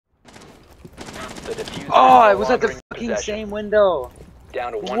The diffuser Oh, is it no was at the longer in fucking possession. same window.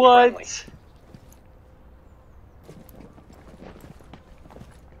 Down to one What? friendly.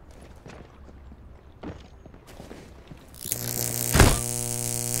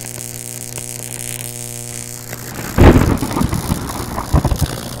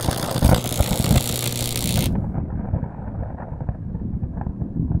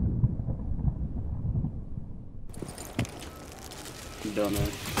 You don't know.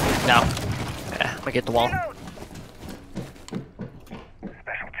 No. Yeah, I'm gonna get the wall.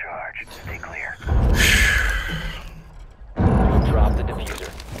 Special charge. Stay clear. Drop the diffuser.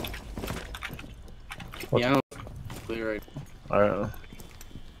 What? Yeah, clear right. Alright.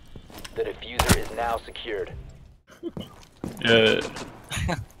 The diffuser is now secured. Yeah.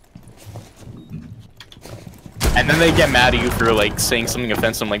 And then they get mad at you for like saying something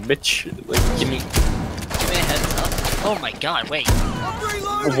offensive. I'm like, bitch, like, give me. Oh my god, wait.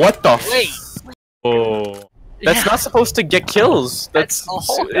 What the? Wait. Oh. That's not supposed to get kills. That's a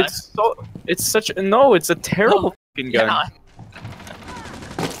whole gun. It's such a no. It's a terrible fucking gun. Yeah.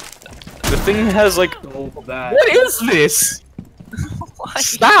 The thing has like. What is this? Why?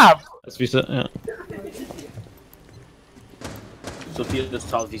 Stop. Let's be so. Yeah. Sophia, this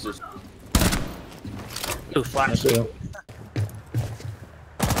top thesis. Ooh, Flash. Yeah.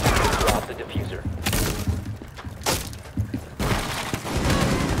 Drop the diffuser.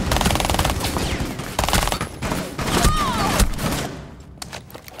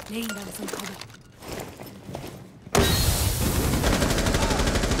 Laying down some cover.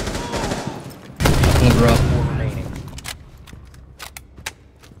 Four remaining.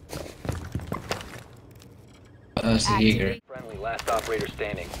 It's the Jaeger. Friendly, last operator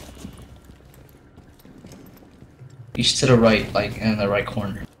standing. He's to the right, like in the right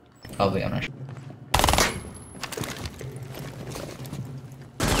corner. Probably, I'm not sure.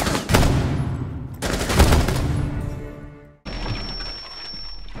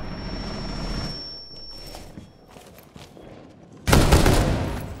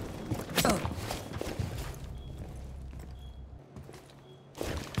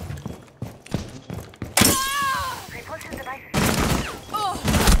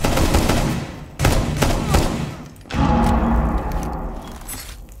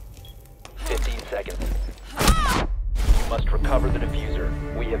 Recover the diffuser.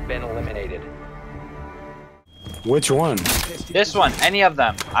 We have been eliminated. Which one? This one, any of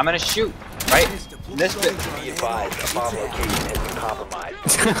them. I'm gonna shoot, right? This bit. Be advised, a bomb location has been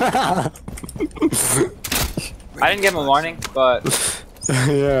compromised. I didn't give him a warning, but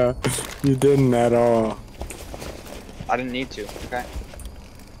Yeah, you didn't at all. I didn't need to. Okay.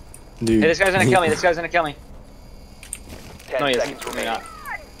 Dude. Hey, this guy's gonna kill me. This guy's gonna kill me. 10 No, he seconds isn't. Maybe remaining. not.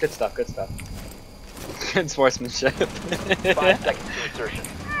 Good stuff. Good stuff. Good sportsmanship. 5 seconds to insertion.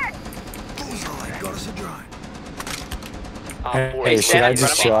 Hey, should I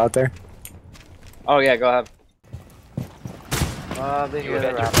just chill out there? Oh yeah, go ahead. You have entered Leave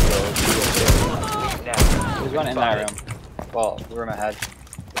now. There's one in that room. Well, the room ahead.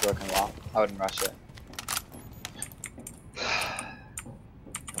 The broken wall. I wouldn't rush it.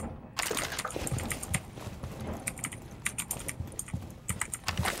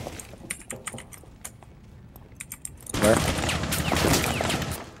 Where?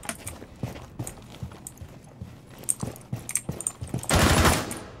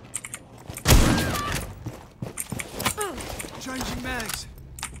 Changing mags.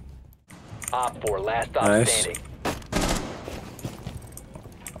 Op 4, last stop Nice. standing.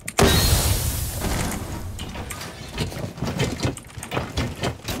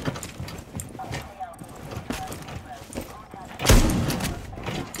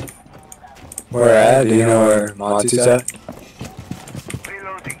 Where at? Do you know where Mozzie's at?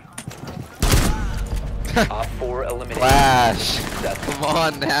 Op 4 eliminated. Flash. That's Come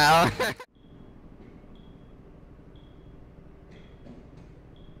on now.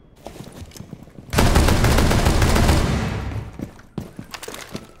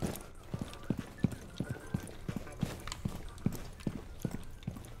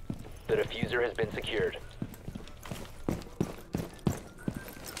 The diffuser has been secured.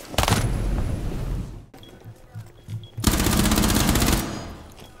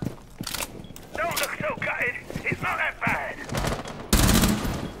 Don't look so gutted. It's not that bad.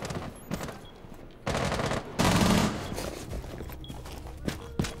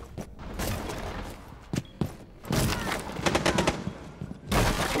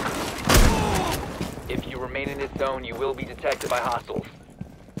 If you remain in this zone, you will be detected by hostiles.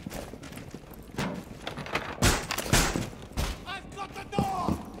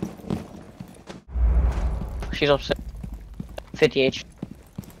 She's upset. 50 H.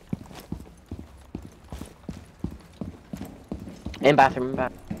 In bathroom, in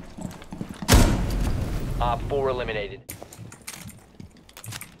bathroom. Op 4 eliminated.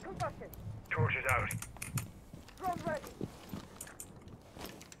 Torch is out.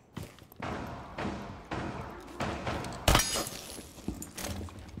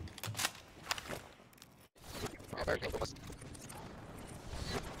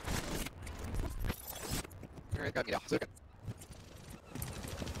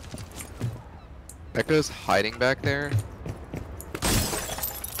 Becca's hiding back there.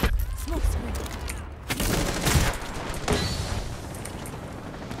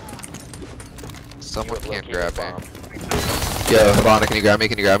 Someone can't grab me. Yo, Havana, can you grab me?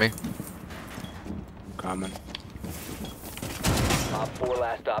 Can you grab me? Coming. Op 4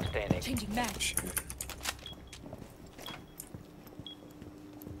 last stop standing. Changing match.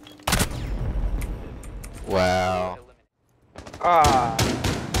 Wow. Ah.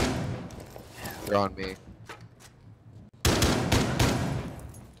 They're on me.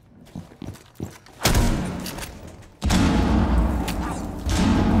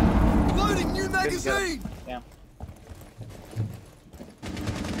 Loading new magazine! Damn.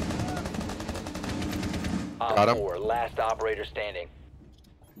 Got Op him. 4 last operator standing.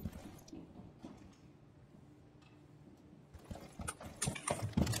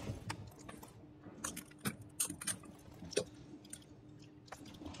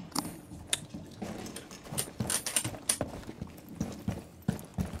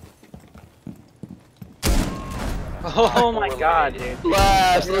 Oh my god, dude.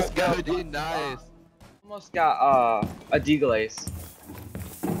 Flash, let's go, dude. Nice. Almost got a deagle ace.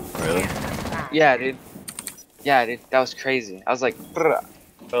 Really? Yeah, dude. Yeah, dude. That was crazy. I was like, brr,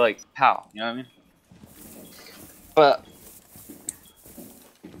 but like, pow. You know what I mean? But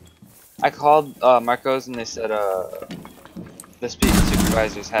I called Marcos and they said the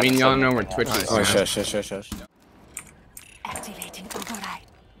supervisors have. I mean, y'all know where Twitch is. Oh, shush. Activating override.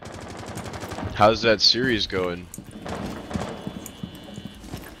 How's that series going?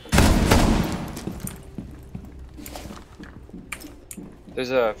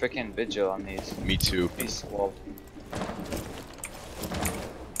 There's a freaking vigil on these. Me too. These walls.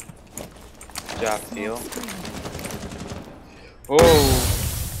 Good job, Feel. Whoa.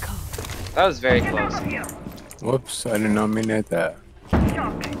 That was very close. Whoops, I did not mean to hit that.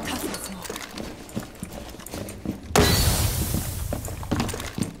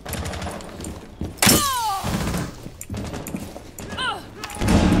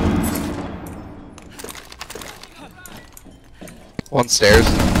 One stairs.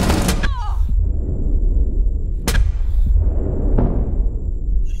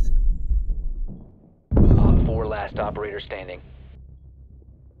 Op 4 last operator standing.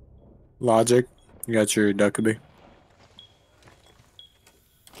 Logic, you got your Dokkaebi.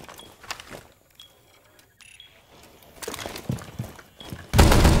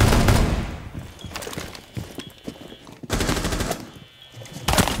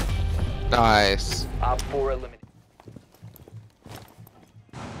 Nice. Op 4 eliminated.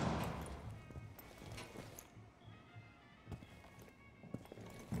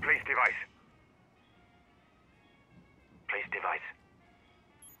 Place device. Place device.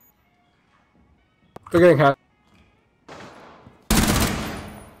 They're getting hot.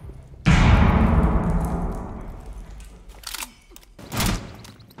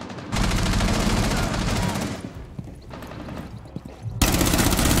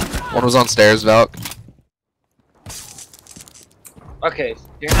 One was on stairs, Valk. Okay,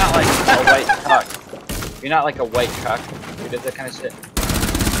 you're not like a white cuck. You're not like a white cuck who does that kind of shit.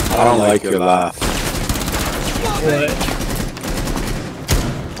 I don't like your laugh.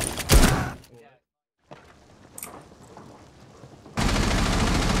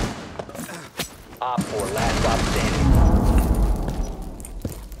 Op 4 last stop standing.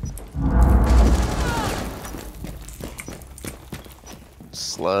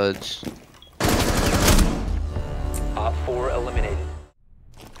 Sludge. Op 4 eliminated.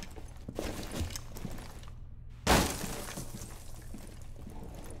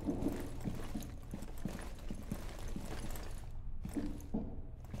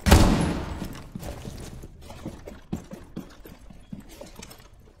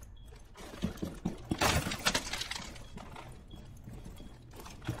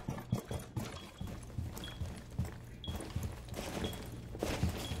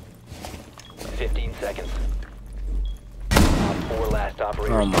 Seconds. Op 4 last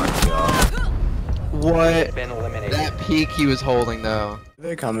operator. Oh my god. What? Been eliminated. That peak he was holding though. Where are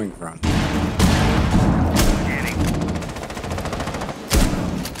they coming from?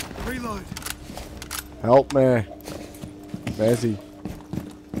 Reload. Help me. Bezzy.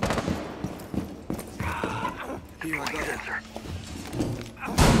 Here I go.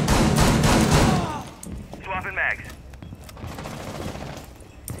 Swapping mags.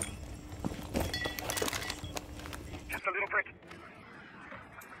 Just a little break.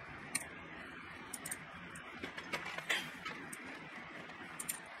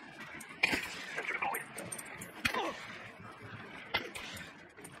 Sensor deployed.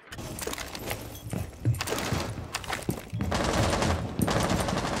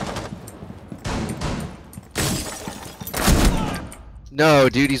 No,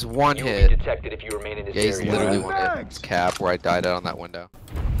 dude, he's one You will hit. be detected if you remain in this Yeah, he's area. literally one hit. It's cap where I died out on that window.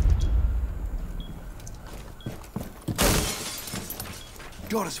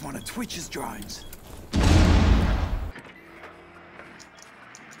 Got us one of Twitch's drones.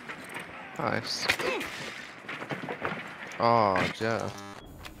 Nice. Oh, Jeff.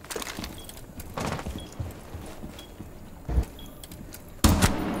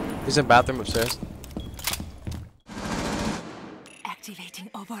 He's in bathroom upstairs. Activating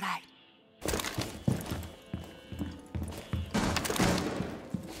override.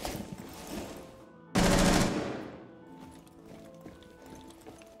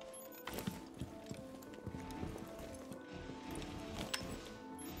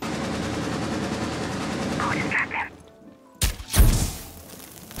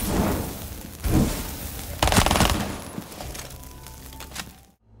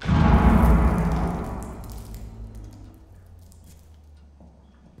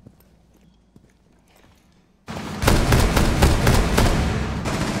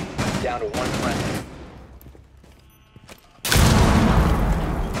 Down to one friendly.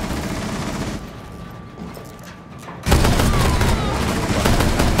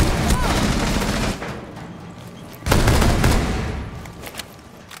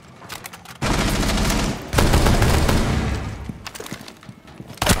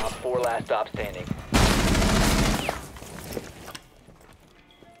 Op 4 last stop standing.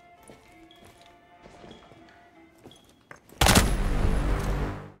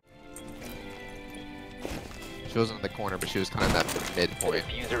 She wasn't in the corner, but she was kind of in that The midpoint.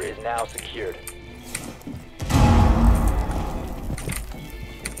 diffuser is now secured.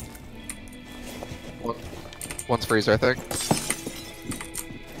 One's freezer, I think.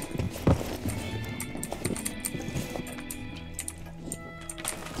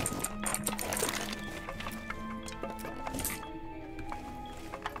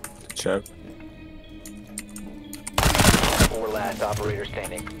 Check. 4 last operator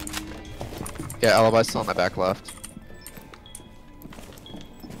standing. Yeah, alibi's still on my back left.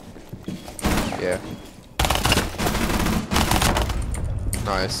 Yeah.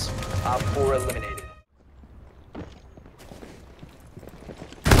 Nice. Op 4 eliminated.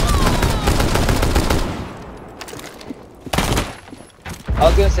 I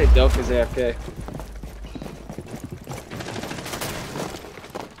was gonna say Doke is AFK.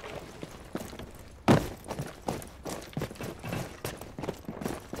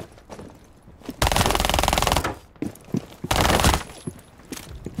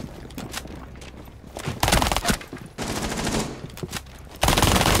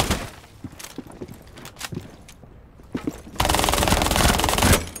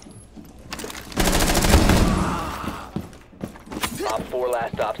 Op 4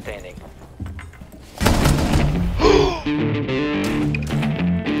 last stop standing.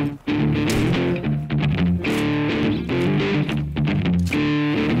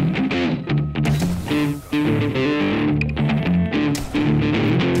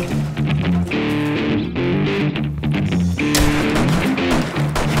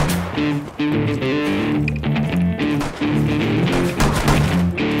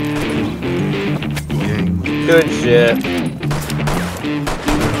 Good shit.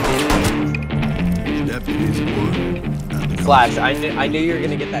 Deputies at work. Flash, I knew you were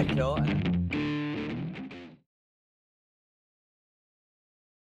gonna get that kill.